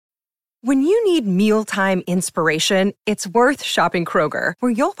When you need mealtime inspiration, it's worth shopping Kroger,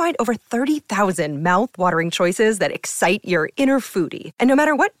 where you'll find over 30,000 mouth-watering choices that excite your inner foodie. And no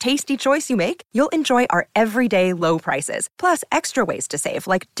matter what tasty choice you make, you'll enjoy our everyday low prices, plus extra ways to save,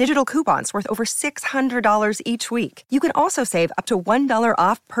 like digital coupons worth over $600 each week. You can also save up to $1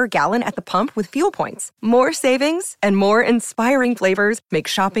 off per gallon at the pump with fuel points. More savings and more inspiring flavors make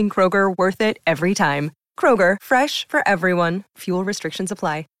shopping Kroger worth it every time. Kroger, fresh for everyone. Fuel restrictions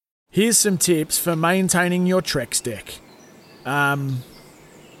apply. Here's some tips for maintaining your Trex deck.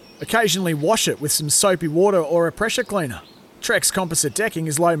 Occasionally wash it with some soapy water or a pressure cleaner. Trex composite decking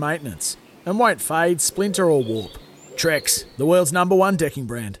is low maintenance and won't fade, splinter or warp. Trex, the world's #1 decking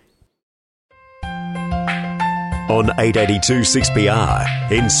brand. On 882 6PR,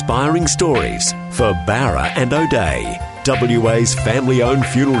 inspiring stories for Barra and O'Day, WA's family-owned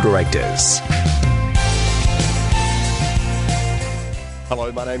funeral directors. Hello,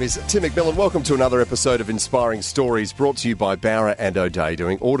 my name is Tim McMillan. Welcome to another episode of Inspiring Stories, brought to you by Barra and O'Day,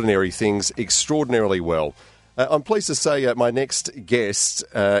 doing ordinary things extraordinarily well. I'm pleased to say my next guest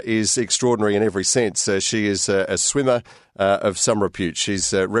is extraordinary in every sense. She is a swimmer of some repute.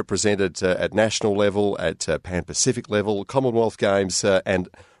 She's represented at national level, at Pan-Pacific level, Commonwealth Games, and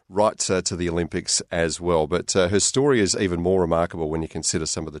right to the Olympics as well. But her story is even more remarkable when you consider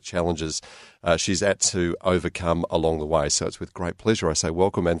some of the challenges she's had to overcome along the way. So it's with great pleasure I say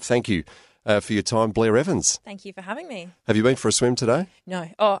welcome and thank you for your time, Blair Evans. Thank you for having me. Have you been for a swim today? No.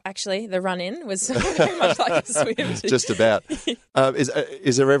 Oh, actually, the run-in was very much like a swim. Just about.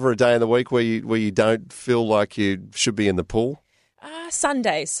 Is there ever a day in the week where you don't feel like you should be in the pool?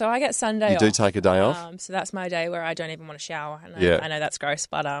 Sundays. So I get Sunday off. You do take a day off? So that's my day where I don't even want to shower. And Yeah. I know that's gross,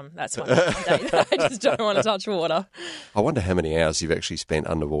 but that's one day that I just don't want to touch water. I wonder how many hours you've actually spent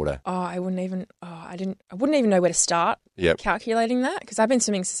underwater. I wouldn't even know where to start calculating that, because I've been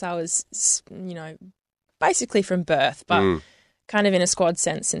swimming since I was, basically from birth, but kind of in a squad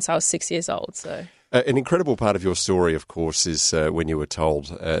sense since I was 6 years old. So. An incredible part of your story, of course, is when you were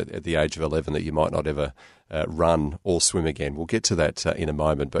told at the age of 11 that you might not ever run or swim again. We'll get to that in a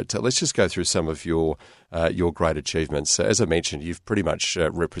moment, but let's just go through some of your great achievements. As I mentioned, you've pretty much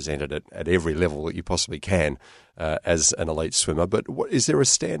represented it at every level that you possibly can as an elite swimmer. But is there a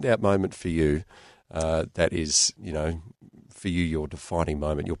standout moment for you that is, for you, your defining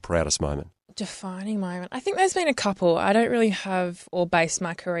moment, your proudest moment? Defining moment. I think there's been a couple. I don't really have or base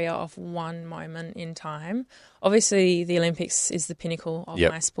my career off one moment in time. Obviously, the Olympics is the pinnacle of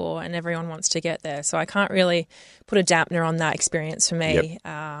my sport and everyone wants to get there. So I can't really put a dampener on that experience for me.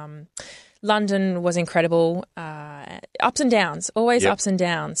 London was incredible. Ups and downs, always ups and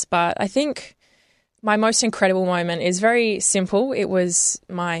downs. But I think my most incredible moment is very simple. It was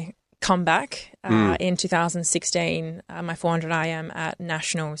my comeback in 2016, my 400 IM at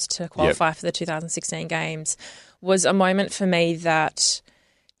Nationals to qualify for the 2016 Games was a moment for me that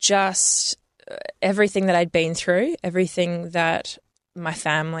just everything that I'd been through, everything that my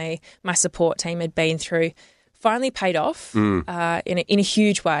family, my support team had been through finally paid off in a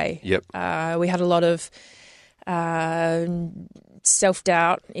huge way. We had a lot of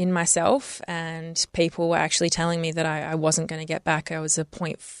self-doubt in myself, and people were actually telling me that I wasn't going to get back. I was a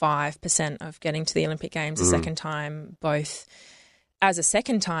 0.5% of getting to the Olympic Games a second time, both as a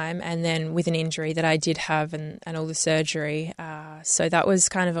second time and then with an injury that I did have and all the surgery. So that was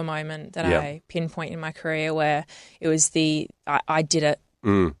kind of a moment that I pinpoint in my career where it was I did it.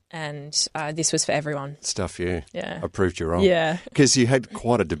 And this was for everyone. Stuff you. Yeah. I proved you wrong. Yeah. Because you had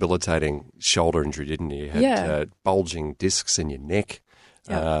quite a debilitating shoulder injury, didn't you? You had bulging discs in your neck.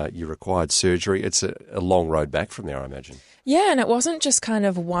 You required surgery. It's a long road back from there, I imagine. Yeah, and it wasn't just kind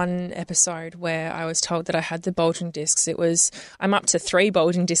of one episode where I was told that I had the bulging discs. I'm up to 3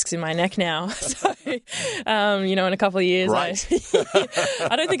 bulging discs in my neck now. So, in a couple of years,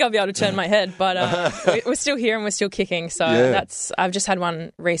 I don't think I'll be able to turn my head, but we're still here and we're still kicking. So I've just had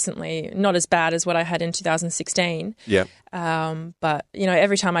one recently, not as bad as what I had in 2016. Yeah. But,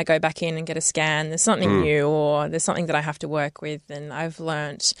 every time I go back in and get a scan, there's something new or there's something that I have to work with, and I've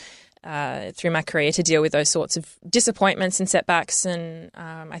learnt through my career to deal with those sorts of disappointments and setbacks, and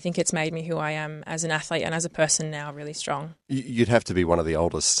I think it's made me who I am as an athlete and as a person now really strong. You'd have to be one of the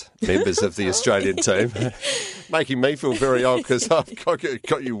oldest members of the Australian team, making me feel very old because I've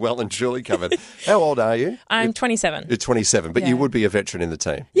got you well and truly covered. How old are you? I'm 27. You're 27, but you would be a veteran in the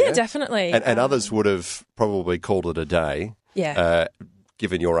team. Yeah, definitely. And others would have probably called it a day,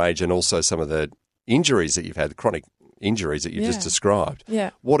 given your age and also some of the injuries that you've had, the chronic injuries that you just described. Yeah.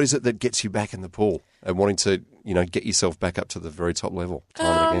 What is it that gets you back in the pool and wanting to, get yourself back up to the very top level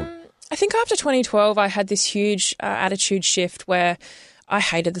time and again? I think after 2012, I had this huge attitude shift where I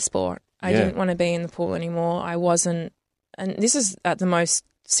hated the sport. I didn't want to be in the pool anymore. I wasn't, and this is at the most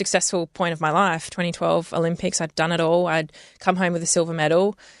successful point of my life, 2012 Olympics. I'd done it all. I'd come home with a silver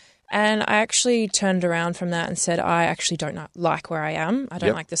medal. And I actually turned around from that and said, I actually don't like where I am. I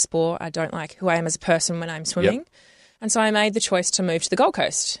don't like the sport. I don't like who I am as a person when I'm swimming. Yep. And so I made the choice to move to the Gold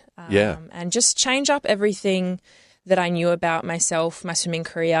Coast and just change up everything that I knew about myself, my swimming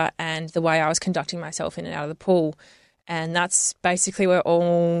career, and the way I was conducting myself in and out of the pool. And that's basically where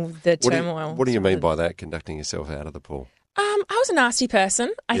all the turmoil... What do you mean by that, conducting yourself out of the pool? I was a nasty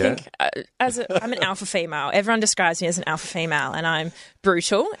person. I think I'm an alpha female. Everyone describes me as an alpha female, and I'm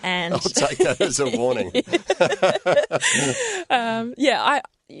brutal. And I'll take that as a warning.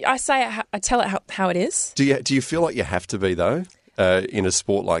 I say it, I tell it how it is. Do you feel like you have to be though in a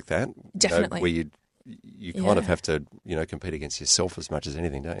sport like that? Definitely. Where you kind of have to compete against yourself as much as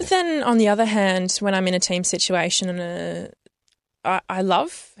anything, don't you? But then on the other hand, when I'm in a team situation and I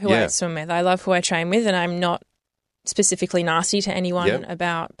love who I swim with, I love who I train with, and I'm not specifically nasty to anyone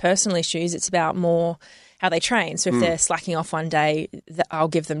about personal issues. It's about more how they train. So if they're slacking off one day, I'll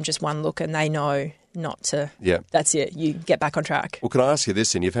give them just one look and they know not to. Yeah. That's it. You get back on track. Well, can I ask you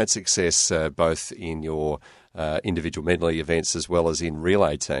this? And you've had success both in your individual medley events as well as in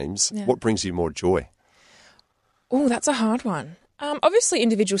relay teams. Yeah. What brings you more joy? Oh, that's a hard one. Obviously,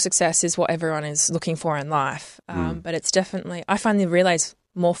 individual success is what everyone is looking for in life. But it's definitely, I find the relays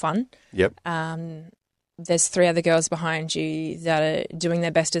more fun. Yep. There's 3 other girls behind you that are doing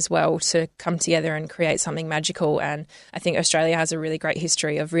their best as well to come together and create something magical. And I think Australia has a really great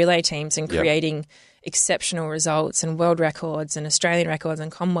history of relay teams and creating exceptional results and world records and Australian records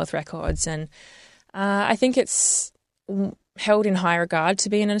and Commonwealth records. And I think it's held in high regard to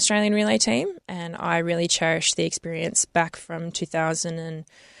be in an Australian relay team. And I really cherish the experience back from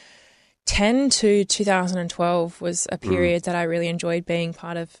 2010 to 2012 was a period that I really enjoyed being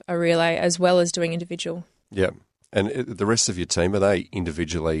part of a relay as well as doing individual. Yeah. And the rest of your team, are they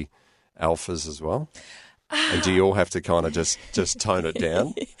individually alphas as well? And do you all have to kind of just tone it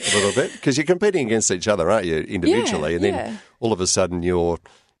down a little bit? Because you're competing against each other, aren't you, individually? And then all of a sudden your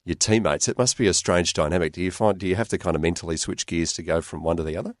teammates, it must be a strange dynamic. Do you have to kind of mentally switch gears to go from one to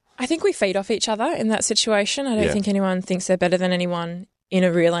the other? I think we feed off each other in that situation. I don't think anyone thinks they're better than anyone in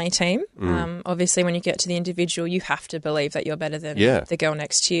a relay team. Obviously, when you get to the individual, you have to believe that you're better than the girl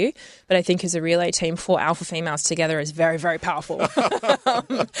next to you. But I think as a relay team, 4 alpha females together is very, very powerful.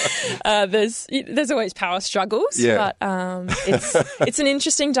 There's always power struggles, but it's an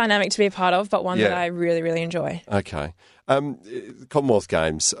interesting dynamic to be a part of, but one that I really, really enjoy. Okay. Commonwealth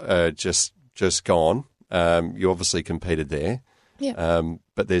Games just gone. You obviously competed there. Yeah.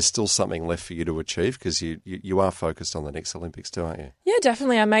 But there's still something left for you to achieve because you are focused on the next Olympics too, aren't you? Yeah,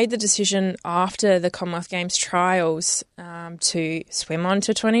 definitely. I made the decision after the Commonwealth Games trials to swim on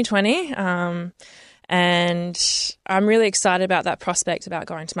to 2020. And I'm really excited about that prospect about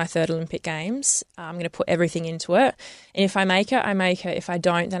going to my 3rd Olympic Games. I'm going to put everything into it. And if I make it, I make it. If I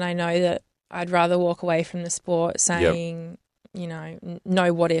don't, then I know that I'd rather walk away from the sport saying,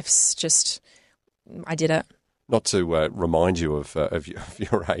 no what ifs, just I did it. Not to remind you of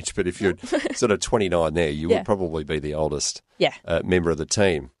your age, but if you're sort of 29 there, you would probably be the oldest member of the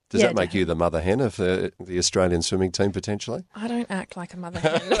team. Does that make you the mother hen of the Australian swimming team potentially? I don't act like a mother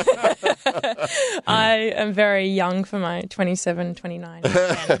hen. I am very young for my 27, 29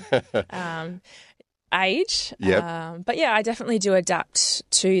 age. Yep. But I definitely do adapt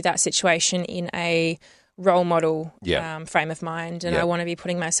to that situation in a role model frame of mind, and I want to be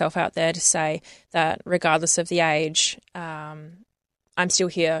putting myself out there to say that regardless of the age, I'm still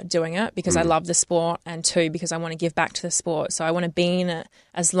here doing it because I love the sport, and 2, because I want to give back to the sport. So I want to be in it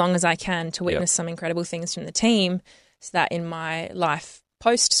as long as I can to witness some incredible things from the team so that in my life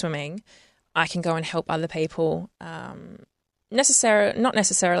post-swimming, I can go and help other people not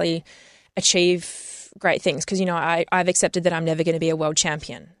necessarily achieve great things because, I've accepted that I'm never going to be a world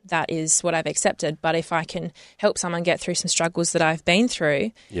champion. That is what I've accepted. But if I can help someone get through some struggles that I've been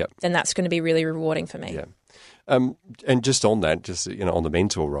through, then that's going to be really rewarding for me. Yeah. And just on that, on the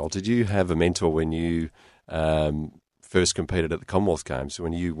mentor role, did you have a mentor when you first competed at the Commonwealth Games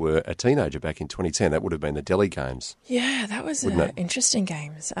when you were a teenager back in 2010? That would have been the Delhi Games. Yeah, that was interesting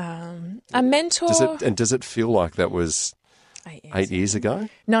games. A mentor... Does it feel like that was... 8 years ago?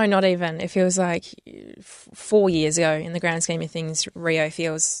 No, not even. It feels like 4 years ago in the grand scheme of things. Rio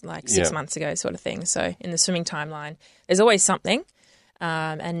feels like 6 months ago sort of thing. So in the swimming timeline, there's always something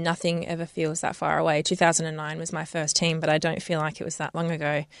and nothing ever feels that far away. 2009 was my first team, but I don't feel like it was that long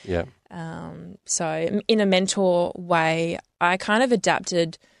ago. Yeah. So in a mentor way, I kind of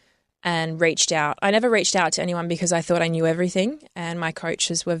adapted and reached out. I never reached out to anyone because I thought I knew everything, and my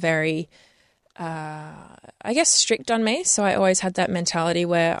coaches were very, strict on me. So I always had that mentality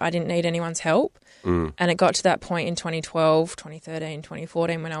where I didn't need anyone's help. And it got to that point in 2012, 2013,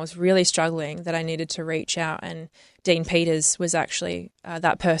 2014 when I was really struggling that I needed to reach out, and Dean Peters was actually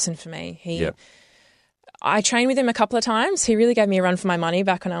that person for me. I trained with him a couple of times. He really gave me a run for my money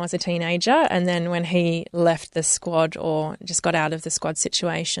back when I was a teenager, and then when he left the squad or just got out of the squad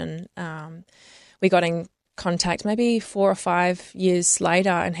situation, we got in contact maybe 4 or 5 years later,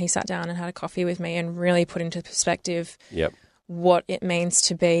 and he sat down and had a coffee with me and really put into perspective what it means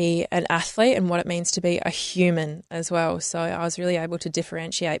to be an athlete and what it means to be a human as well. So I was really able to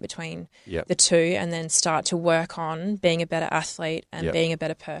differentiate between the two and then start to work on being a better athlete and being a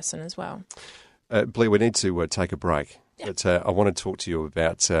better person as well. Blair, we need to take a break. But I want to talk to you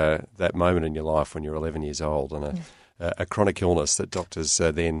about that moment in your life when you were 11 years old and a chronic illness that doctors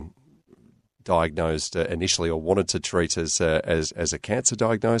then diagnosed initially or wanted to treat as a cancer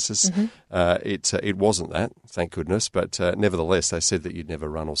diagnosis. It wasn't that, thank goodness, but nevertheless they said that you'd never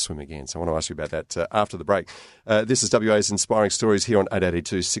run or swim again. So I want to ask you about that after the break. This is WA's Inspiring Stories here on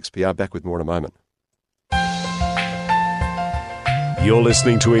 882 6PR. Back with more in a moment. You're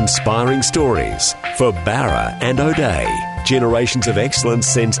listening to Inspiring Stories for Barra and O'Day, generations of excellence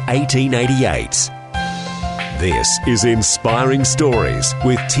since 1888. This is Inspiring Stories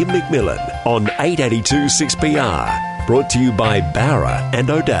with Tim McMillan on 882 6PR, brought to you by Barra and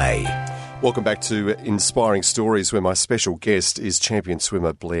O'Day. Welcome back to Inspiring Stories, where my special guest is champion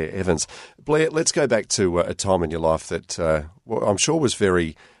swimmer Blair Evans. Blair, let's go back to a time in your life that I'm sure was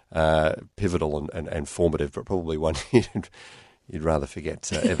very pivotal and formative, but probably one you'd rather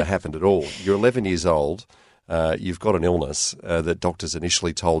forget ever happened at all. You're 11 years old. You've got an illness that doctors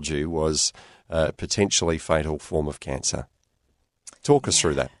initially told you was a potentially fatal form of cancer. Talk us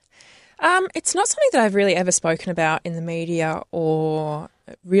through that. It's not something that I've really ever spoken about in the media or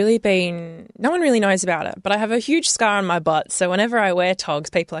really no one really knows about it, but I have a huge scar on my butt. So whenever I wear togs,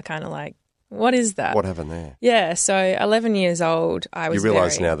 people are kind of like, what is that? What happened there? Yeah, so 11 years old, I was You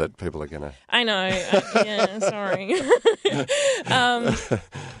realise now that people are going to... I know. Sorry.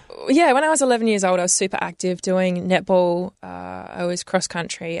 When I was 11 years old, I was super active doing netball. I was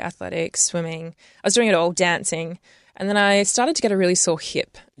cross-country, athletics, swimming. I was doing it all, dancing. And then I started to get a really sore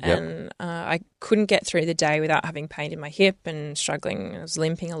hip, and I couldn't get through the day without having pain in my hip and struggling. I was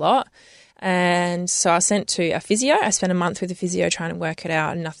limping a lot. And so I was sent to a physio. I spent a month with a physio trying to work it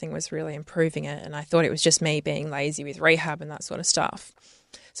out, and nothing was really improving it. And I thought it was just me being lazy with rehab and that sort of stuff.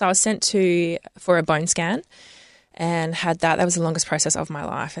 So I was sent for a bone scan and had that. That was the longest process of my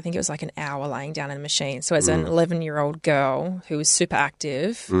life. I think it was like an hour laying down in a machine. So as an 11-year-old girl who was super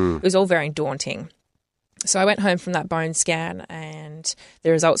active, it was all very daunting. So I went home from that bone scan, and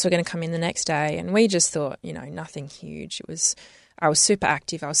the results were going to come in the next day. And we just thought, nothing huge. I was super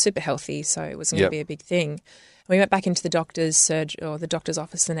active. I was super healthy, so it wasn't going to be a big thing. We went back into the doctor's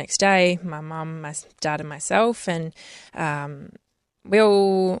office the next day, my mum, my dad and myself, and I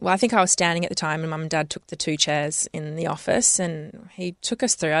think I was standing at the time, and Mum and Dad took the 2 chairs in the office, and he took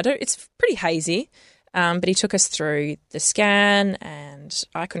us through. It's pretty hazy, but he took us through the scan, and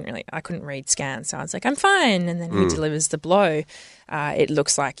I couldn't read scans, so I was like, I'm fine. And then he delivers the blow. It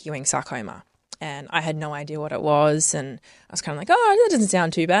looks like Ewing sarcoma. And I had no idea what it was, and I was kind of like, that doesn't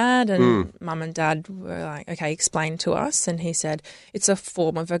sound too bad. And Mum and Dad were like, okay, explain to us. And he said, it's a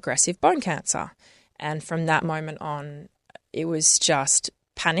form of aggressive bone cancer. And from that moment on, it was just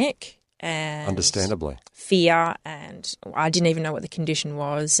panic and understandably fear, and I didn't even know what the condition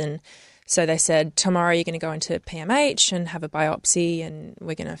was. And so they said, tomorrow you're going to go into PMH and have a biopsy, and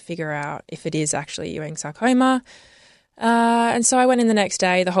we're going to figure out if it is actually Ewing sarcoma. And so I went in the next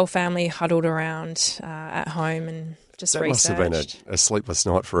day. The whole family huddled around at home and just researched. That must have been a sleepless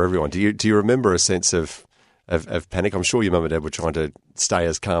night for everyone. Do you remember a sense of panic? I'm sure your mum and dad were trying to stay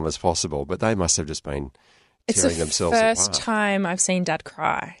as calm as possible, but they must have just been tearing themselves apart. It's the first time I've seen Dad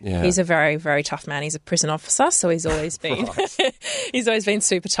cry. Yeah. He's a very, very tough man. He's a prison officer, so he's always been he's always been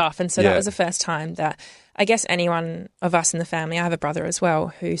super tough. And so that was the first time that I guess anyone of us in the family, I have a brother as well,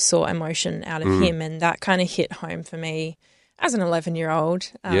 who saw emotion out of him, and that kind of hit home for me as an 11-year-old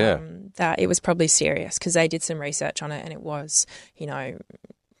that it was probably serious, because they did some research on it, and it was,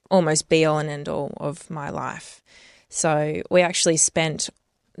 almost be-all and end-all of my life. So we actually spent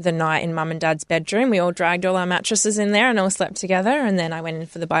the night in Mum and Dad's bedroom. We all dragged all our mattresses in there and all slept together, and then I went in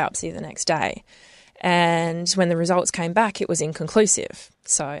for the biopsy the next day. And when the results came back, it was inconclusive.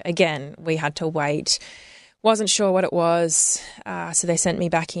 So again, we had to wait. Wasn't sure what it was. So they sent me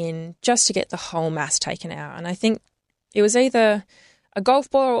back in just to get the whole mass taken out. And I think it was either a golf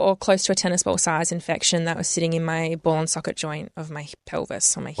ball or close to a tennis ball size infection that was sitting in my ball and socket joint of my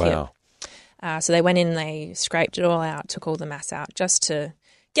pelvis on my hip. So they went in, they scraped it all out, took all the mass out just to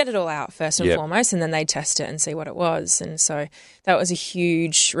get it all out first and foremost, and then they'd test it and see what it was. And so that was a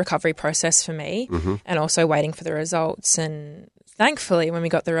huge recovery process for me, and also waiting for the results. And thankfully, when we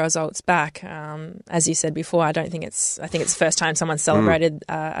got the results back, as you said before, I think it's the first time someone celebrated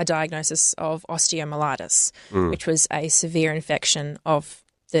a diagnosis of osteomyelitis, which was a severe infection of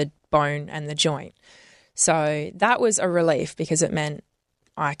the bone and the joint. So that was a relief because it meant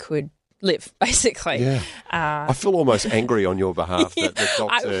I could live, basically. Yeah. I feel almost angry on your behalf that the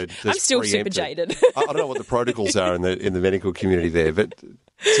doctor I'm still super jaded. I don't know what the protocols are in the medical community there, but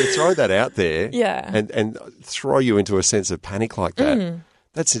to throw that out there and throw you into a sense of panic like that,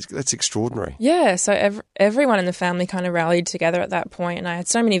 that's extraordinary. Yeah, so everyone in the family kind of rallied together at that point, and I had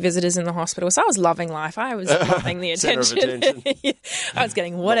so many visitors in the hospital, so I was loving life. I was loving the attention. I was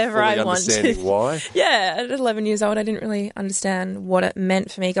getting whatever I wanted. Understanding why? Yeah, at 11 years old, I didn't really understand what it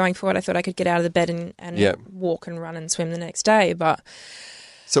meant for me going forward. I thought I could get out of the bed and walk and run and swim the next day. But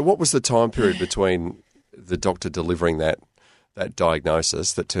so what was the time period between the doctor delivering that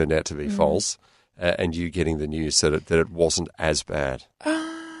diagnosis that turned out to be false and you getting the news that it wasn't as bad?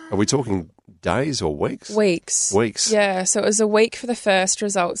 Are we talking days or weeks? Weeks. Yeah, so it was a week for the first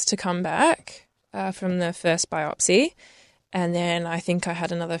results to come back from the first biopsy. And then I think I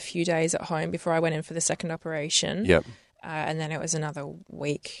had another few days at home before I went in for the second operation. Yep. And then it was another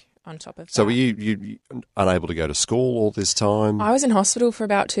week on top of that. So were you unable to go to school all this time? I was in hospital for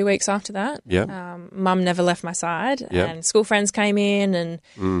about 2 weeks after that. Yeah. Mum never left my side, and school friends came in,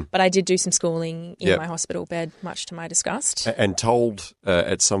 but I did do some schooling in my hospital bed, much to my disgust. And told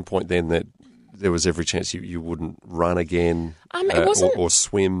at some point then that there was every chance you wouldn't run again or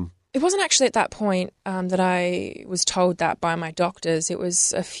swim. It wasn't actually at that point that I was told that by my doctors. It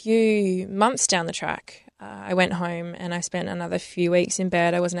was a few months down the track. I went home and I spent another few weeks in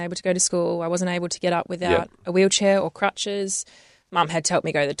bed. I wasn't able to go to school. I wasn't able to get up without a wheelchair or crutches. Mum had to help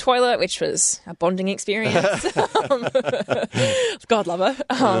me go to the toilet, which was a bonding experience. God love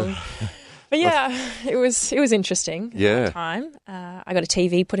her. But yeah, it was interesting at that time. I got a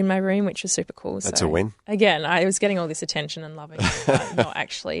TV put in my room, which was super cool. That's a win. Again, I was getting all this attention and loving it, but not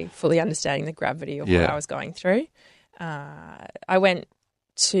actually fully understanding the gravity of what I was going through. I went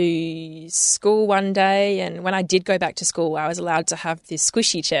to school one day, and when I did go back to school, I was allowed to have this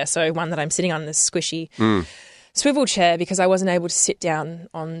squishy chair, so one that I'm sitting on, this squishy swivel chair, because I wasn't able to sit down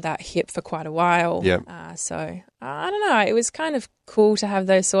on that hip for quite a while. So I don't know, it was kind of cool to have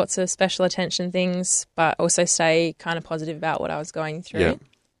those sorts of special attention things, but also stay kind of positive about what I was going through.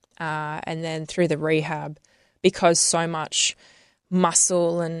 And then through the rehab, because so much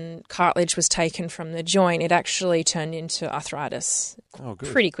muscle and cartilage was taken from the joint, it actually turned into arthritis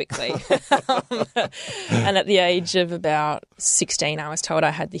pretty quickly. And at the age of about 16, I was told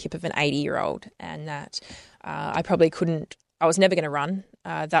I had the hip of an 80-year-old, and that I was never going to run.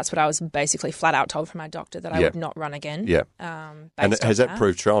 That's what I was basically flat out told from my doctor, that I would not run again. And has that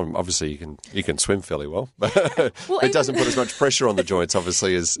proved true? Obviously, you can swim fairly well. It doesn't put as much pressure on the joints,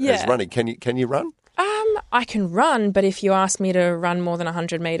 obviously, as running. Can you run? I can run, but if you ask me to run more than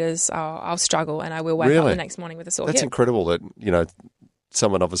 100 metres, I'll struggle, and I will wake up the next morning with a sore hip. That's incredible that,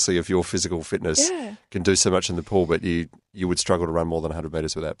 someone obviously of your physical fitness can do so much in the pool, but you would struggle to run more than 100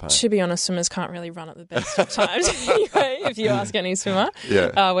 metres without pain. To be honest, swimmers can't really run at the best of times anyway, if you ask any swimmer.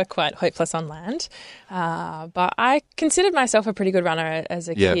 We're quite hopeless on land. But I considered myself a pretty good runner as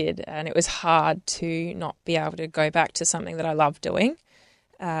a kid, and it was hard to not be able to go back to something that I love doing.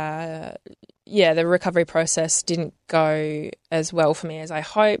 The recovery process didn't go as well for me as I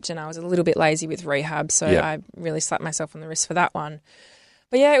hoped, and I was a little bit lazy with rehab, so I really slapped myself on the wrist for that one.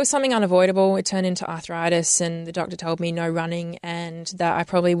 But it was something unavoidable. It turned into arthritis, and the doctor told me no running, and that I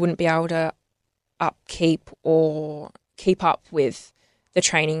probably wouldn't be able to upkeep or keep up with the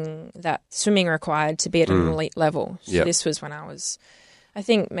training that swimming required to be at an elite level. So this was when I was, I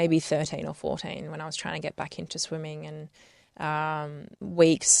think, maybe 13 or 14, when I was trying to get back into swimming, and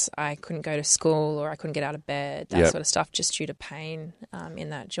weeks I couldn't go to school or I couldn't get out of bed, that sort of stuff, just due to pain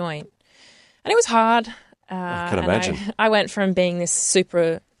in that joint. And it was hard. I can imagine. I went from being this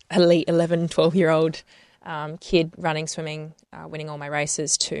super elite 11, 12-year-old kid running, swimming, winning all my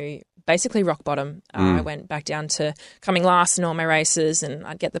races, to basically rock bottom. I went back down to coming last in all my races, and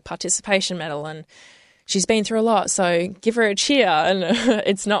I'd get the participation medal, and she's been through a lot, so give her a cheer. And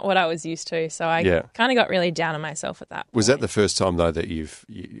it's not what I was used to. So I kind of got really down on myself at that point. Was that the first time, though, that you've,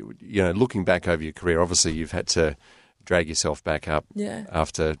 looking back over your career, obviously you've had to drag yourself back up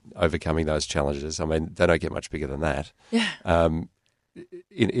after overcoming those challenges? I mean, they don't get much bigger than that.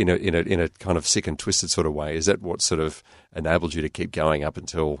 in a kind of sick and twisted sort of way? Is that what sort of enabled you to keep going up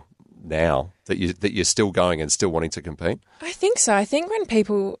until now, that you're still going and still wanting to compete? I think so. I think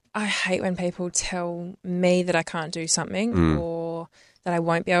I hate when people tell me that I can't do something or that I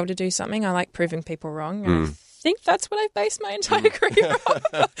won't be able to do something. I like proving people wrong. And I think that's what I've based my entire career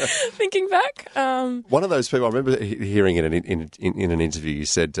on, thinking back. One of those people, I remember hearing in an interview, you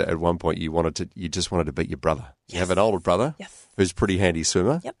said at one point you just wanted to beat your brother. You have an older brother who's a pretty handy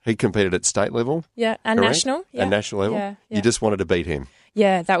swimmer. Yep. He competed at state level. Yeah, and correct? national. Yeah. And national level. Yeah. You just wanted to beat him.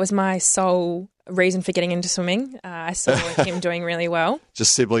 Yeah, that was my sole reason for getting into swimming. I saw him doing really well.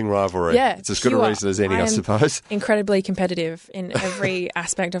 Just sibling rivalry. Yeah, it's as good a reason as any, I suppose. Incredibly competitive in every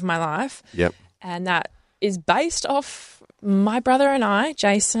aspect of my life. Yep. And that is based off my brother and I,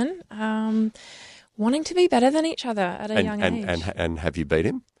 Jason, wanting to be better than each other at a young age. And have you beat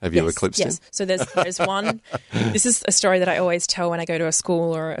him? Have you eclipsed him? Yes. So there's one. This is a story that I always tell when I go to a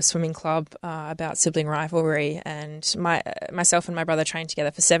school or a swimming club about sibling rivalry. And myself and my brother trained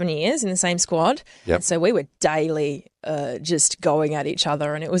together for 7 years in the same squad. Yep. And so we were daily just going at each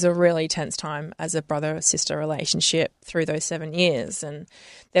other, and it was a really tense time as a brother-sister relationship through those 7 years. And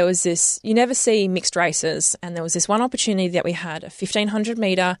there was this, you never see mixed races, and there was this one opportunity that we had, a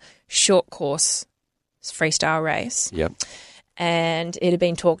 1,500-metre short course freestyle race. Yep. And it had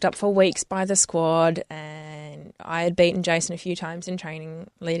been talked up for weeks by the squad, and I had beaten Jason a few times in training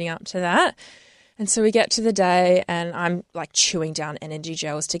leading up to that. And so we get to the day, and I'm like chewing down energy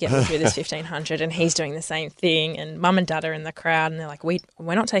gels to get me through this 1,500, and he's doing the same thing. And Mum and Dad are in the crowd, and they're like, we're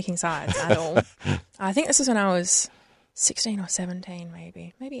not taking sides at all. I think this was when I was 16 or 17,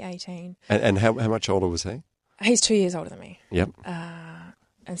 maybe 18. And how much older was he? He's 2 years older than me. Yep.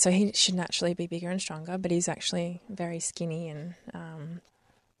 And so he should naturally be bigger and stronger, but he's actually very skinny, and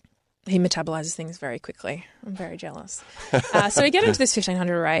he metabolizes things very quickly. I'm very jealous. So we get into this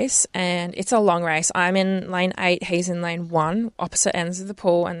 1,500 race, and it's a long race. I'm in lane 8, he's in lane 1, opposite ends of the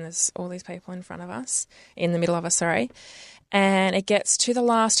pool, and there's all these people in front of us, in the middle of us, sorry. And it gets to the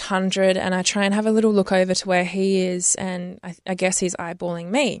last 100, and I try and have a little look over to where he is, and I guess he's eyeballing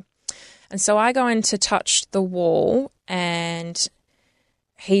me. And so I go in to touch the wall, and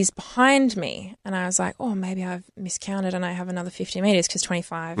he's behind me, and I was like, oh, maybe I've miscounted and I have another 50 metres because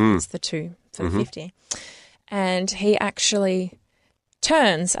 25 is the 2 for the 50. And he actually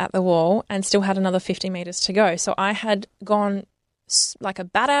turns at the wall and still had another 50 metres to go. So I had gone like a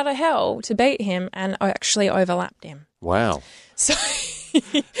bat out of hell to beat him, and I actually overlapped him. Wow. So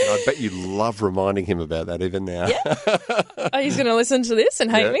and I bet you love reminding him about that even now. Yeah. He's going to listen to this and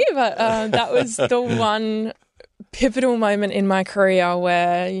hate me, but that was the one pivotal moment in my career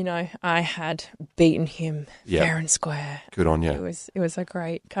where, I had beaten him fair and square. Good on you. It was a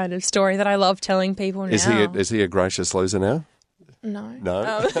great kind of story that I love telling people now. Is he a gracious loser now? No.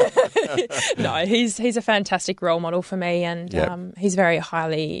 No? No, he's a fantastic role model for me, and he's very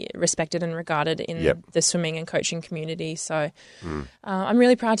highly respected and regarded in the swimming and coaching community. So I'm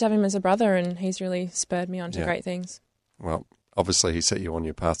really proud to have him as a brother, and he's really spurred me on to great things. Well, obviously, he set you on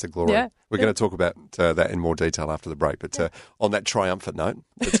your path to glory. Yeah. We're going to talk about that in more detail after the break. But on that triumphant note,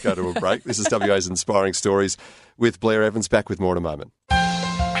 let's go to a break. This is WA's Inspiring Stories with Blair Evans. Back with more in a moment.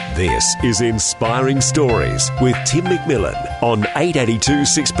 This is Inspiring Stories with Tim McMillan on 882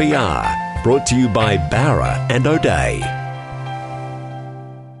 6PR. Brought to you by Barra and O'Day.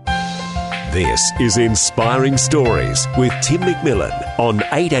 This is Inspiring Stories with Tim McMillan on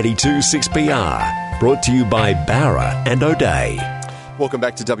 882 6PR. Brought to you by Barra and O'Day. Welcome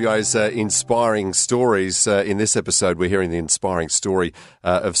back to WA's Inspiring Stories. In this episode, we're hearing the inspiring story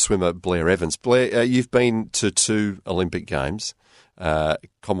of swimmer Blair Evans. Blair, you've been to 2 Olympic Games,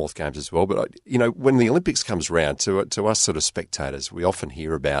 Commonwealth Games as well. But, when the Olympics comes around, to us sort of spectators, we often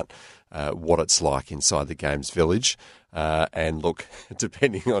hear about what it's like inside the Games Village. And look,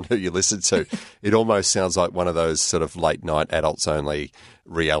 depending on who you listen to, it almost sounds like one of those sort of late-night adults-only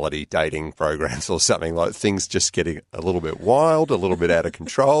reality dating programs or something, like things just getting a little bit wild, a little bit out of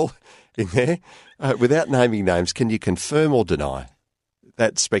control in there. Without naming names, can you confirm or deny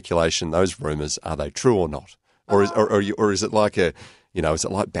that speculation, those rumours, are they true or not? Or is it like is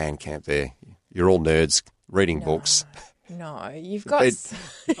it like band camp there? You're all nerds reading books. No, you've got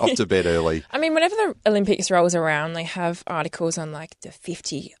off to bed early. I mean, whenever the Olympics rolls around, they have articles on like the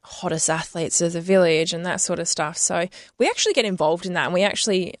 50 hottest athletes of the village and that sort of stuff. So we actually get involved in that, and we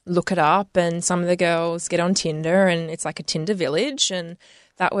actually look it up. And some of the girls get on Tinder, and it's like a Tinder village. And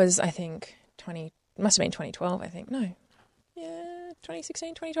that was, I think, must have been 2012. I think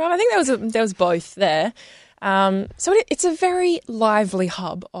 2016, 2012. I think there was both there. So it's a very lively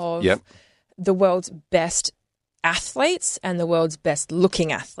hub of the world's best athletes and the world's best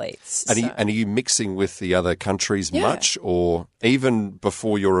looking athletes. And are you mixing with the other countries Yeah. much, or even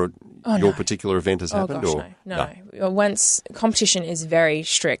before your particular event has happened? Oh, gosh, no. Once competition is very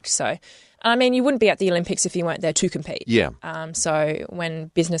strict. So, I mean, you wouldn't be at the Olympics if you weren't there to compete. Yeah. So when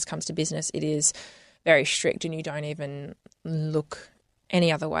business comes to business, it is very strict, and you don't even look any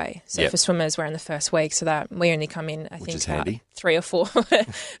other way. So for swimmers, we're in the first week, so that we only come in, I think, is about handy. 3 or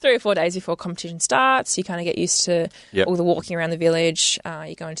 4 days before competition starts. You kind of get used to all the walking around the village.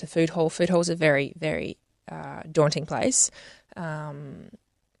 You go into food hall. Food hall's a very, very daunting place.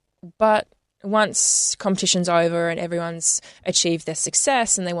 But once competition's over and everyone's achieved their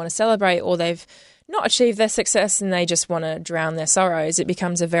success and they want to celebrate, or they've not achieved their success and they just want to drown their sorrows, it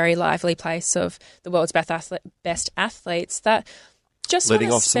becomes a very lively place of the world's best athletes that just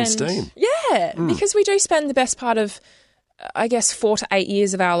letting off spend, some steam. Yeah, because we do spend the best part of, I guess, 4 to 8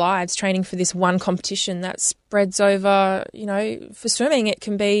 years of our lives training for this one competition that spreads over, for swimming, it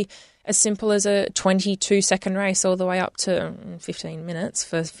can be as simple as a 22-second race all the way up to 15 minutes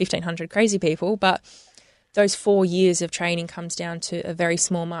for 1,500 crazy people. But those 4 years of training comes down to a very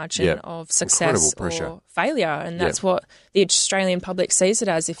small margin of success or failure. And that's what the Australian public sees it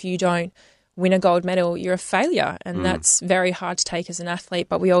as. If you don't win a gold medal, you're a failure. And that's very hard to take as an athlete.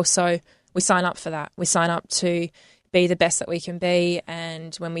 But we sign up for that. We sign up to be the best that we can be.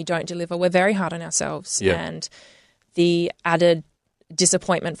 And when we don't deliver, we're very hard on ourselves. Yeah. And the added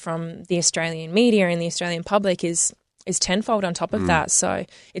disappointment from the Australian media and the Australian public is tenfold on top of that. So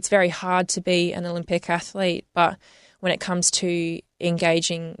it's very hard to be an Olympic athlete. But when it comes to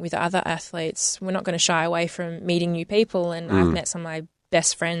engaging with other athletes, we're not going to shy away from meeting new people. And I've met some of my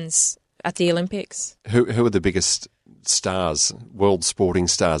best friends at the Olympics. Who are the biggest stars, world sporting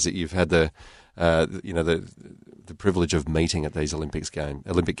stars that you've had the privilege of meeting at these Olympic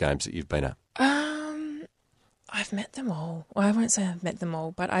games that you've been at? I've met them all. Well, I won't say I've met them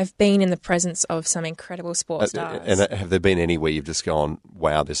all, but I've been in the presence of some incredible sports stars. And have there been any where you've just gone,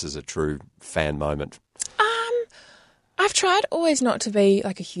 wow, this is a true fan moment? I've tried always not to be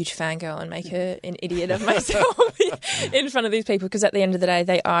like a huge fangirl and make an idiot of myself in front of these people, because at the end of the day,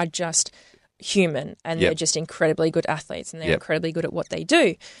 they are just human and they're just incredibly good athletes and they're incredibly good at what they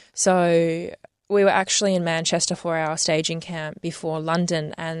do. So we were actually in Manchester for our staging camp before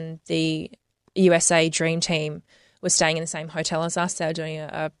London, and the USA Dream Team was staying in the same hotel as us. They were doing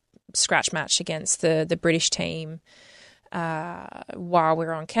a scratch match against the British team while we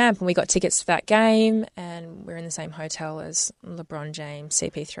were on camp, and we got tickets to that game, and we're in the same hotel as LeBron James,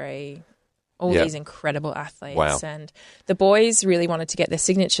 CP3, all these incredible athletes. Wow. And the boys really wanted to get their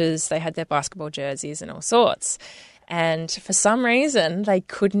signatures. They had their basketball jerseys and all sorts. And for some reason, they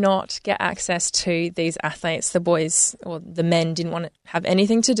could not get access to these athletes. The boys, or the men, didn't want to have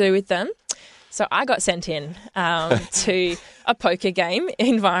anything to do with them. So I got sent in to a poker game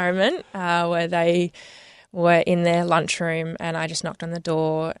environment where they were in their lunchroom, and I just knocked on the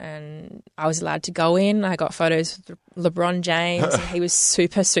door and I was allowed to go in. I got photos with LeBron James and he was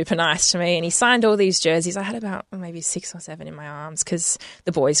super, super nice to me, and he signed all these jerseys. I had about maybe 6 or 7 in my arms because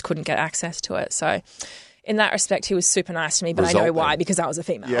the boys couldn't get access to it. So in that respect, he was super nice to me, but I know why, because I was a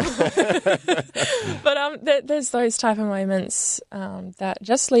female. Yeah. But there's those type of moments that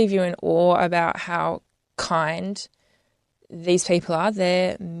just leave you in awe about how kind these people are.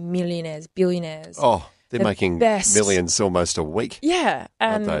 They're millionaires, billionaires. Oh, they're making millions almost a week. Yeah,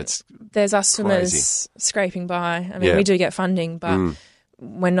 and there's us swimmers scraping by. I mean, we do get funding, but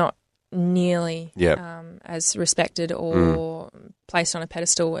we're not nearly as respected or placed on a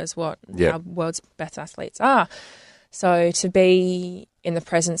pedestal as what our world's best athletes are. So to be in the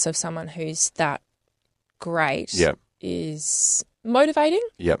presence of someone who's that great is motivating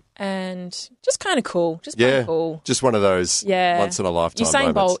and just kind of cool. Just kind of cool. Just one of those once in a lifetime Usain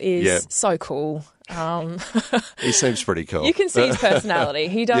moments. Bolt is so cool. He seems pretty cool. You can see his personality.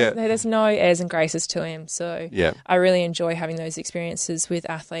 He does. There's no airs and graces to him. So I really enjoy having those experiences with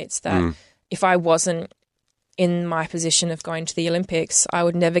athletes that if I wasn't in my position of going to the Olympics, I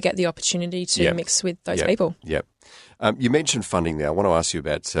would never get the opportunity to mix with those people. Yeah. You mentioned funding there. I want to ask you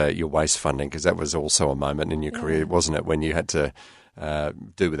about your waist funding, because that was also a moment in your career, wasn't it, when you had to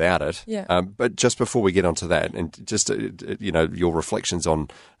do without it? Yeah. But just before we get onto that, and just your reflections on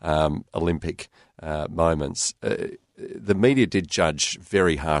Olympic moments, the media did judge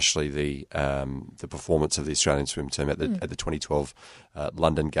very harshly the performance of the Australian swim team at the 2012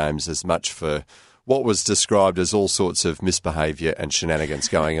 London Games, as much for what was described as all sorts of misbehaviour and shenanigans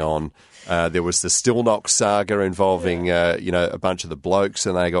going on. There was the Stillnock saga involving, a bunch of the blokes,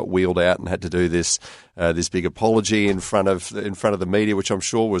 and they got wheeled out and had to do this big apology in front of the media, which I'm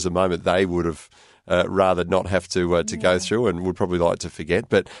sure was a moment they would have rather not have to go through, and would probably like to forget.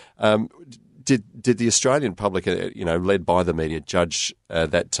 But did the Australian public, led by the media, judge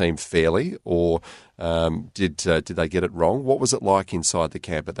that team fairly, or did they get it wrong? What was it like inside the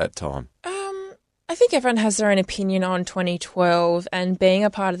camp at that time? I think everyone has their own opinion on 2012, and being a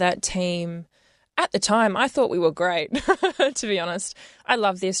part of that team at the time, I thought we were great, to be honest. I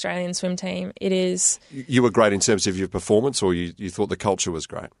love the Australian swim team. It is... You were great in terms of your performance, or you thought the culture was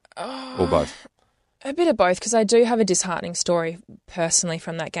great? Or both? A bit of both, because I do have a disheartening story personally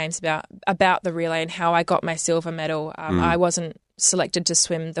from that games about the relay and how I got my silver medal. I wasn't selected to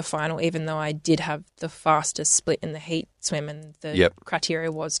swim the final, even though I did have the fastest split in the heat swim, and the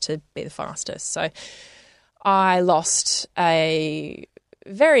criteria was to be the fastest. So I lost a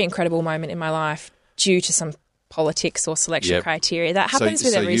very incredible moment in my life due to some politics or selection criteria. That happens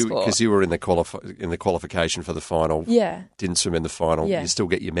with every sport. Because you were in the qualification for the final, didn't swim in the final, you still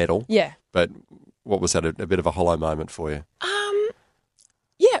get your medal. Yeah. But what was that, a bit of a hollow moment for you?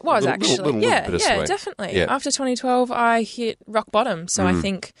 Yeah, it was actually. Little bittersweet. Definitely. Yeah. After 2012, I hit rock bottom. So I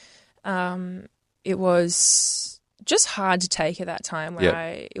think it was just hard to take at that time.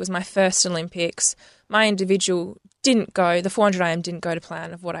 It was my first Olympics. My individual didn't go. The 400 IM didn't go to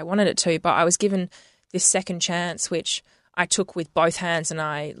plan of what I wanted it to, but I was given this second chance, which I took with both hands, and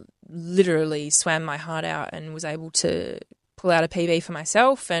I literally swam my heart out and was able to pull out a PB for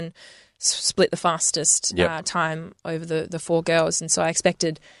myself and split the fastest time over the four girls. And so I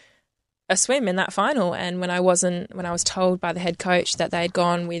expected a swim in that final. And when I was told by the head coach that they had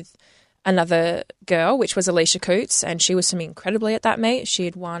gone with another girl, which was Alicia Coots, and she was swimming incredibly at that meet. She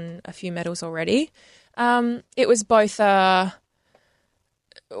had won a few medals already. It was both a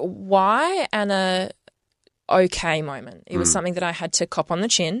why and a okay moment. It was something that I had to cop on the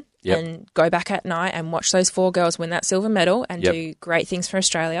chin and go back at night and watch those four girls win that silver medal and do great things for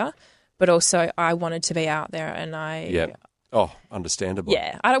Australia. But also I wanted to be out there, and understandable.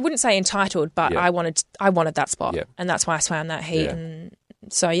 Yeah, I wouldn't say entitled, but I wanted that spot, and that's why I swam that heat. Yeah. And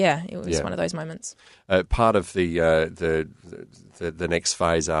so it was one of those moments. Part of the next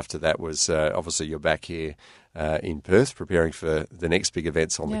phase after that was obviously you're back here in Perth preparing for the next big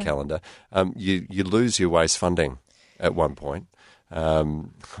events on the calendar. You lose your waist funding at one point. I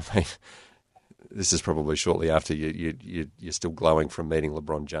mean, this is probably shortly after you're still glowing from meeting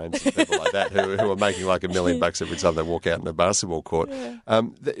LeBron James and people like that who are making like $1 million every time they walk out in a basketball court. Yeah.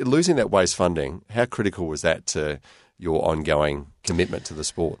 Losing that waste funding, how critical was that to your ongoing commitment to the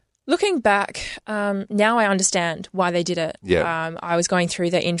sport? Looking back, now I understand why they did it. Yeah. I was going through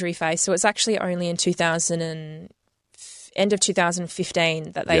the injury phase, so it's actually only in end of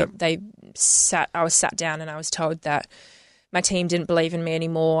 2015 that I was sat down and I was told that my team didn't believe in me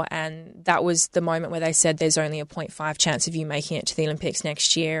anymore, and that was the moment where they said there's only a 0.5 chance of you making it to the Olympics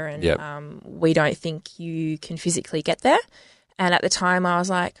next year, and we don't think you can physically get there. And at the time I was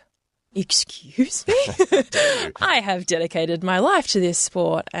like, excuse me? I have dedicated my life to this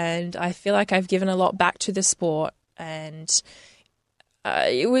sport, and I feel like I've given a lot back to the sport, and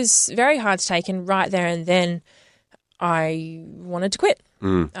it was very hard to take, and right there and then I wanted to quit.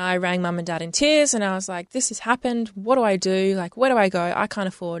 I rang mum and dad in tears, and I was like, this has happened. What do I do? Like, where do I go? I can't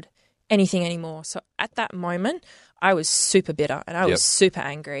afford anything anymore. So at that moment, I was super bitter and I was super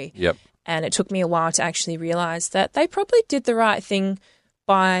angry. Yep. And it took me a while to actually realise that they probably did the right thing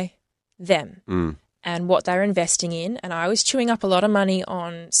by them and what they're investing in. And I was chewing up a lot of money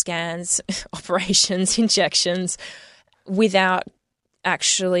on scans, operations, injections without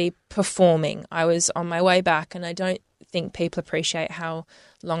actually performing. I was on my way back, and I don't think people appreciate how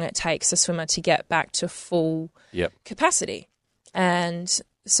long it takes a swimmer to get back to full capacity. And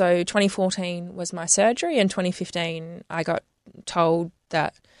so 2014 was my surgery, and 2015 I got told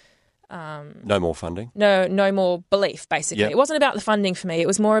that no more funding? No more belief, basically. It wasn't about the funding for me. It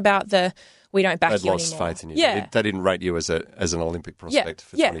was more about the we don't back They'd you lost anymore. faith in you. Yeah. They didn't rate you as an Olympic prospect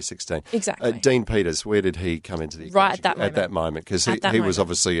for 2016. Exactly. Dean Peters, where did he come into the equation? Right at that moment. Because he was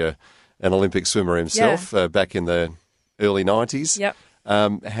obviously an Olympic swimmer himself back in the early 90s. Yep.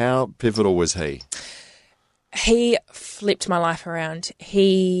 How pivotal was he? He flipped my life around.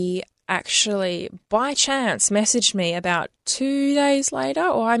 He actually, by chance, messaged me about 2 days later,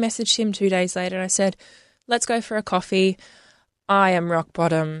 or I messaged him 2 days later, and I said, let's go for a coffee. I am rock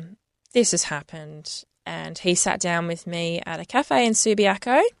bottom. This has happened. And he sat down with me at a cafe in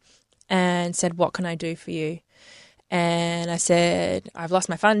Subiaco and said, what can I do for you? And I said, I've lost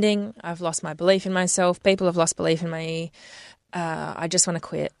my funding. I've lost my belief in myself. People have lost belief in me. I just want to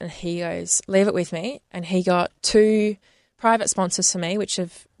quit. And he goes, leave it with me. And he got 2 private sponsors for me,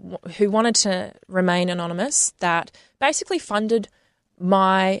 who wanted to remain anonymous, that basically funded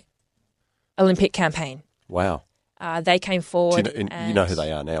my Olympic campaign. Wow. They came forward. You know who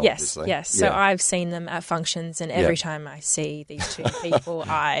they are now, yes, obviously. Yes, so I've seen them at functions, and every time I see these two people,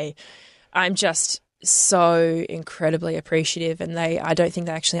 I'm just so incredibly appreciative, and I don't think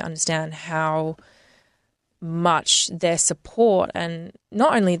they actually understand how much their support, and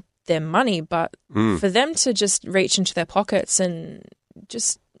not only their money, but for them to just reach into their pockets and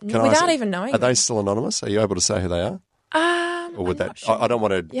just without even knowing. Are they still anonymous? Are you able to say who they are? Or would that? Sure. I don't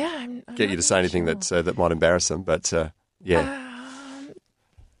want to I'm get you to say anything that might embarrass them, but No.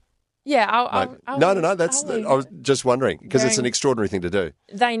 That's. I was just wondering because it's an extraordinary thing to do.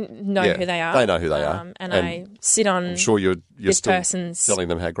 They know who they are. They know who they are, and I sit on. I'm sure you're this still person's telling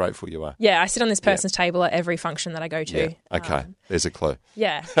them how grateful you are. Yeah, I sit on this person's table at every function that I go to. Yeah. Okay, there's a clue.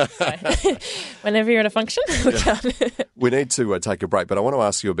 Yeah. So, whenever you're at a function, look out. We need to take a break, but I want to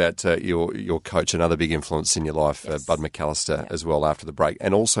ask you about your coach, another big influence in your life, Bud McAllister, as well after the break,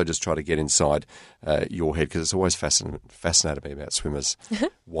 and also just try to get inside your head because it's always fascinated me about swimmers,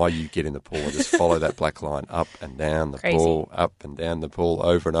 why you get in the pool and just follow that black line up and down the pool, up and down the pool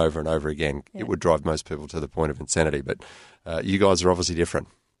over and over and over again. Yeah. It would drive most people to the point of insanity, but you guys are obviously different.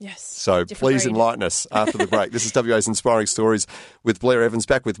 Yes. So please enlighten us after the break. This is WA's Inspiring Stories with Blair Evans.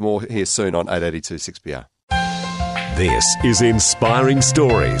 Back with more here soon on 882 6PR. This is Inspiring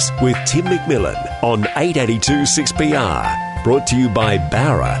Stories with Tim McMillan on 882 6PR. Brought to you by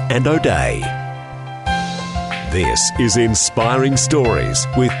Barra and O'Day. This is Inspiring Stories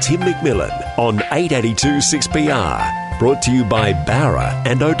with Tim McMillan on 882 6PR. Brought to you by Barra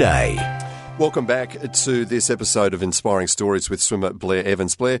and O'Day. Welcome back to this episode of Inspiring Stories with swimmer Blair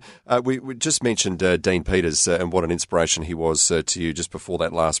Evans. Blair, we just mentioned Dean Peters and what an inspiration he was to you just before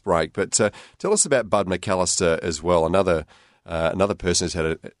that last break. But tell us about Bud McAllister as well, another person who's had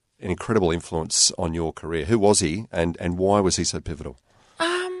an incredible influence on your career. Who was he and why was he so pivotal?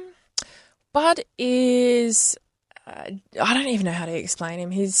 Bud is, I don't even know how to explain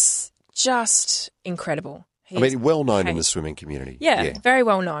him. He's just incredible. Well known in the swimming community. Yeah, very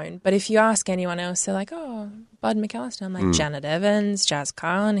well known. But if you ask anyone else, they're like, oh, Bud McAllister. I'm like, Janet Evans, Jazz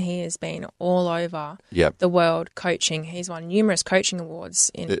Carlin. He has been all over the world coaching. He's won numerous coaching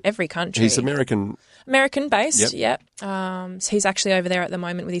awards in every country. He's American-based, yep. He's actually over there at the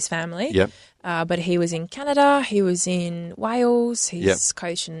moment with his family. Yep. But he was in Canada, he was in Wales, he's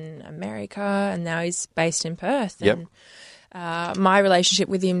coached in America, and now he's based in Perth. Yep. And my relationship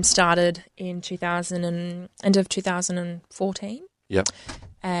with him started in end of 2014. Yep.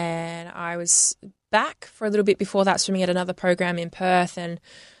 And I was back for a little bit before that swimming at another program in Perth, and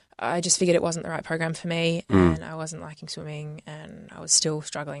I just figured it wasn't the right program for me, and I wasn't liking swimming, and I was still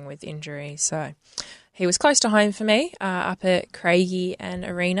struggling with injury. So he was close to home for me, up at Craigie and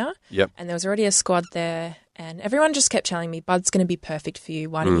Arena. Yep. And there was already a squad there, and everyone just kept telling me, Bud's going to be perfect for you.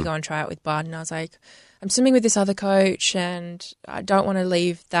 Why don't you go and try it with Bud? And I was like, I'm swimming with this other coach, and I don't want to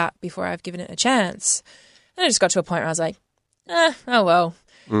leave that before I've given it a chance. And I just got to a point where I was like, oh well.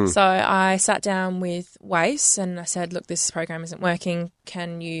 So I sat down with Wace and I said, look, this program isn't working.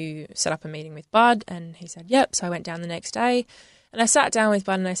 Can you set up a meeting with Bud? And he said, yep. So I went down the next day and I sat down with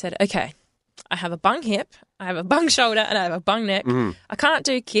Bud and I said, okay, I have a bung hip, I have a bung shoulder, and I have a bung neck. I can't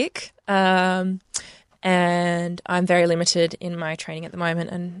do kick, and I'm very limited in my training at the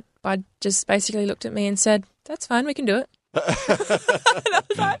moment. And Bud just basically looked at me and said, that's fine, we can do it.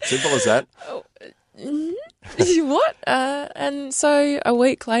 Simple as that. What? And so a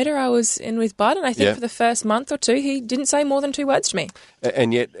week later I was in with Bud, and I think for the first month or two he didn't say more than 2 words to me.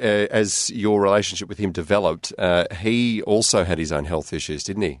 And yet, as your relationship with him developed, he also had his own health issues,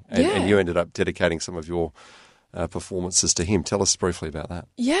 didn't he? And you ended up dedicating some of your performances to him. Tell us briefly about that.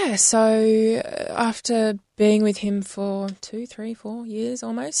 Yeah, so after being with him for 2, 3, 4 years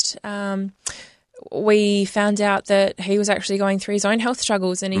almost, we found out that he was actually going through his own health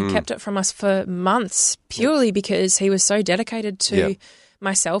struggles, and he kept it from us for months purely because he was so dedicated to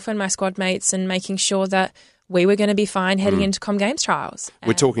myself and my squad mates and making sure that we were going to be fine heading into Com Games trials.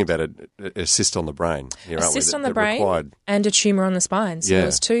 We're talking about a cyst on the brain here, aren't we? A cyst on the brain and a tumour on the spine. So there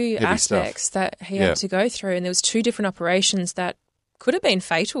was 2 aspects that he had to go through, and there was 2 different operations that could have been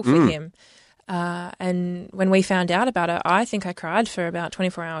fatal for him. And when we found out about it, I think I cried for about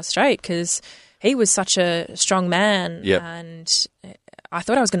 24 hours straight because he was such a strong man, and I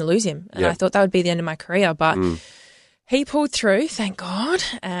thought I was going to lose him, and I thought that would be the end of my career. But he pulled through, thank God.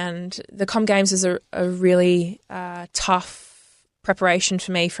 And the Com Games is a really tough preparation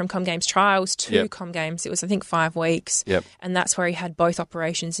for me from Com Games trials to Com Games. It was, I think, 5 weeks, and that's where he had both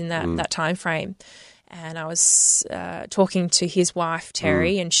operations in that time frame. and I was talking to his wife,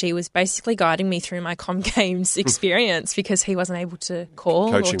 Terry, and she was basically guiding me through my Com Games experience because he wasn't able to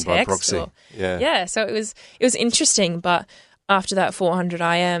call Coaching or text. by proxy. Yeah, so it was interesting. But after that 400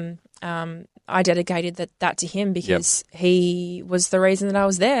 IM, I dedicated that to him because he was the reason that I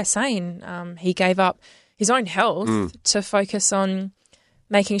was there sane. He gave up his own health to focus on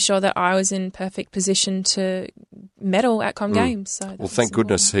making sure that I was in perfect position to medal at Com Games. So well, thank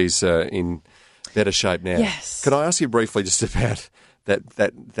goodness he's in better shape now. Yes. Can I ask you briefly just about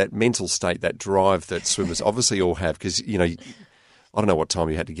that mental state, that drive that swimmers obviously all have? Because, you know, I don't know what time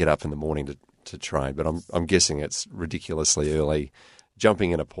you had to get up in the morning to train, but I'm guessing it's ridiculously early,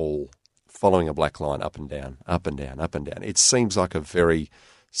 jumping in a pool, following a black line up and down, up and down, up and down. It seems like a very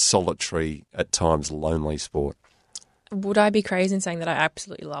solitary, at times lonely sport. Would I be crazy in saying that I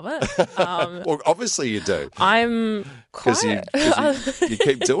absolutely love it? Well, obviously you do. I'm quite... Because you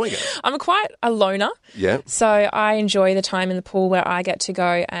keep doing it. I'm quite a loner. Yeah. So I enjoy the time in the pool where I get to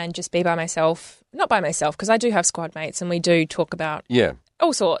go and just be by myself. Not by myself, because I do have squad mates and we do talk about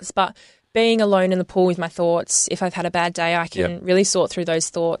all sorts, but being alone in the pool with my thoughts, if I've had a bad day, I can really sort through those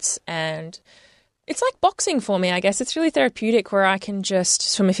thoughts. And it's like boxing for me, I guess. It's really therapeutic where I can just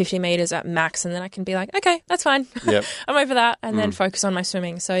swim a 50 metres at max and then I can be like, okay, that's fine. Yep. I'm over that, and then focus on my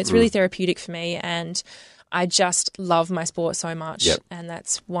swimming. So it's really therapeutic for me, and I just love my sport so much, and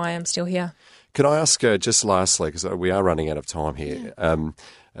that's why I'm still here. Can I ask just lastly, because we are running out of time here,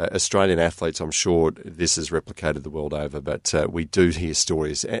 Australian athletes, I'm sure this is replicated the world over, but we do hear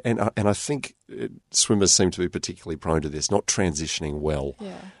stories, and I think swimmers seem to be particularly prone to this, not transitioning well.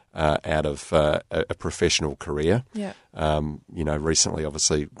 Out of a professional career. Yeah. You know, recently,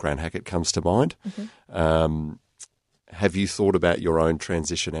 obviously, Grant Hackett comes to mind. Have you thought about your own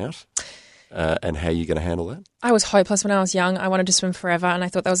transition out and how you're going to handle that? I was hopeless when I was young. I wanted to swim forever, and I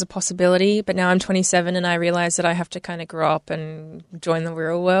thought that was a possibility. But now I'm 27, and I realise that I have to kind of grow up and join the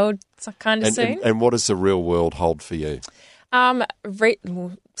real world kind of soon. And what does the real world hold for you?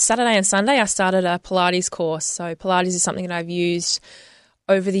 Saturday and Sunday, I started a Pilates course. So Pilates is something that I've used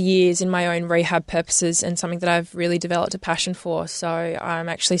over the years in my own rehab purposes and something that I've really developed a passion for. So I'm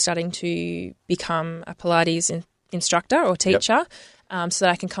actually starting to become a Pilates instructor or teacher so that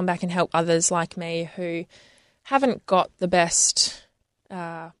I can come back and help others like me who haven't got the best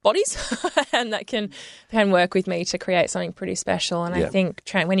bodies and that can work with me to create something pretty special. And I think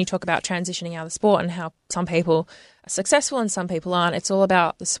when you talk about transitioning out of the sport and how some people are successful and some people aren't, it's all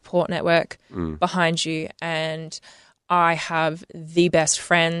about the support network behind you. And I have the best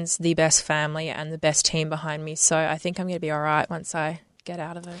friends, the best family, and the best team behind me. So I think I'm going to be all right once I get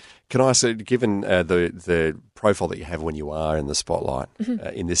out of it. Can I say, given the profile that you have when you are in the spotlight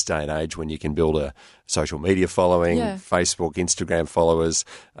in this day and age, when you can build a social media following, Facebook, Instagram followers,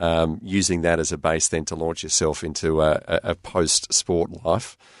 using that as a base then to launch yourself into a post-sport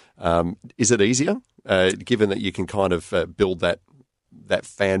life, is it easier, given that you can kind of build that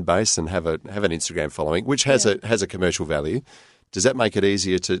fan base and have an Instagram following, which has a commercial value? Does that make it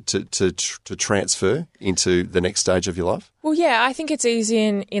easier to transfer into the next stage of your life? Well, yeah, I think it's easy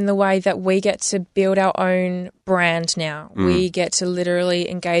in the way that we get to build our own brand now. We get to literally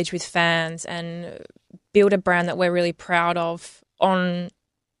engage with fans and build a brand that we're really proud of on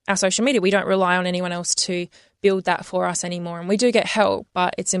our social media. We don't rely on anyone else to build that for us anymore. And we do get help,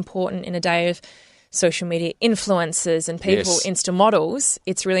 but it's important in a day of social media influencers and people, Insta models,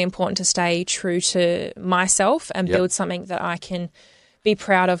 it's really important to stay true to myself and build something that I can be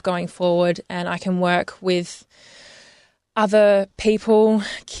proud of going forward, and I can work with other people,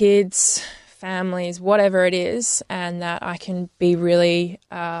 kids, families, whatever it is, and that I can be really,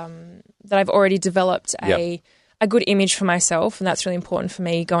 that I've already developed a good image for myself, and that's really important for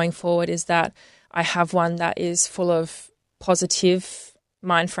me going forward, is that I have one that is full of positive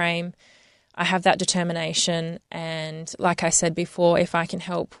mind frame. I have that determination, and like I said before, if I can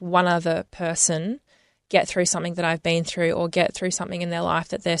help one other person get through something that I've been through or get through something in their life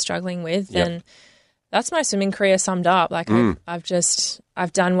that they're struggling with, then that's my swimming career summed up. Like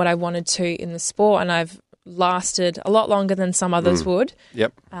I've done what I wanted to in the sport, and I've lasted a lot longer than some others would.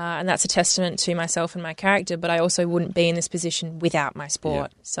 And that's a testament to myself and my character, but I also wouldn't be in this position without my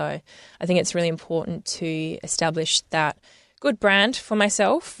sport. So I think it's really important to establish that good brand for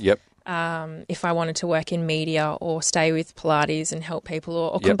myself. If I wanted to work in media or stay with Pilates and help people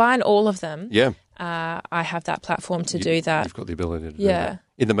or combine all of them, I have that platform to do that. You've got the ability to do that.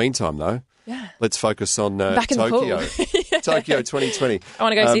 In the meantime, though, let's focus on Back in Tokyo. The pool. Tokyo 2020. I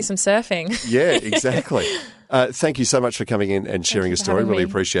want to go see some surfing. Yeah, exactly. Thank you so much for coming in and sharing your story. Really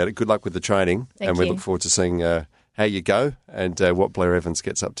appreciate it. Good luck with the training. Thank and we you. look forward to seeing how you go and what Blair Evans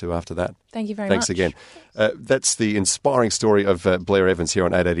gets up to after that. Thank you very much. Thanks again. That's the inspiring story of Blair Evans here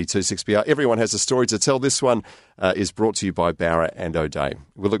on 882 6PR. Everyone has a story to tell. This one is brought to you by Bowra and O'Dea.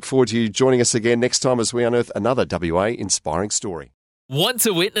 We look forward to you joining us again next time as we unearth another WA inspiring story. Want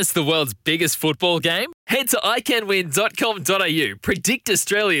to witness the world's biggest football game? Head to iCanWin.com.au, predict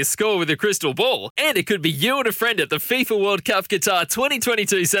Australia's score with a crystal ball, and it could be you and a friend at the FIFA World Cup Qatar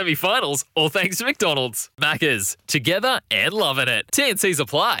 2022 semi-finals, all thanks to McDonald's. Maccas, together and loving it. TNCs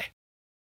apply.